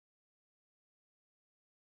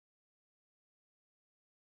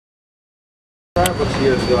couple of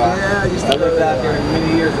years ago. Yeah, I used to lived out here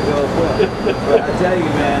many years ago as well. But I tell you,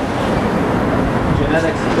 man,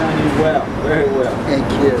 genetics have done you well, very well. Thank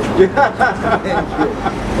you. Thank you.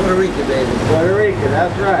 Puerto Rico, baby. Puerto Rico,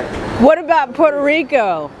 that's right. What about Puerto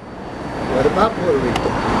Rico? What about Puerto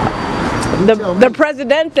Rico? The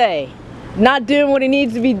Presidente not doing what he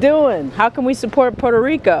needs to be doing. How can we support Puerto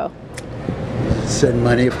Rico? Send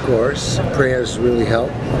money, of course. Prayers really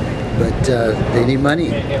help. But they need money.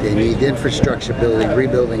 They need infrastructure building,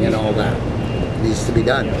 rebuilding, and all that. It needs to be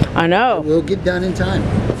done. I know. It will get done in time.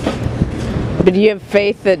 But do you have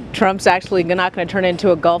faith that Trump's actually not going to turn it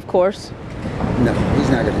into a golf course? No, he's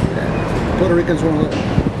not going to do that. Puerto Ricans won't let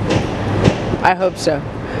him. I hope so.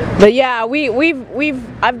 But yeah,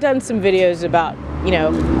 I've done some videos about, you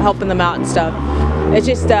know, helping them out and stuff. It's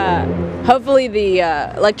just hopefully the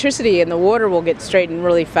electricity and the water will get straightened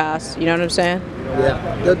really fast. You know what I'm saying?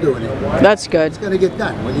 Yeah, they're doing it. That's good. It's going to get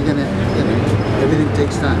done. What are you going to, everything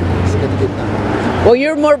takes time. It's going to get done. Well,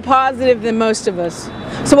 you're more positive than most of us.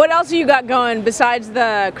 So what else have you got going besides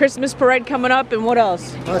the Christmas parade coming up, and what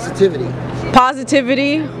else? Positivity.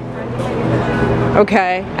 Positivity?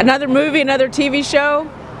 Okay. Another movie, another TV show?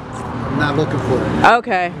 I'm not looking for it.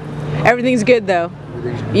 Okay. Everything's good though.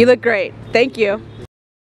 You look great. Thank you.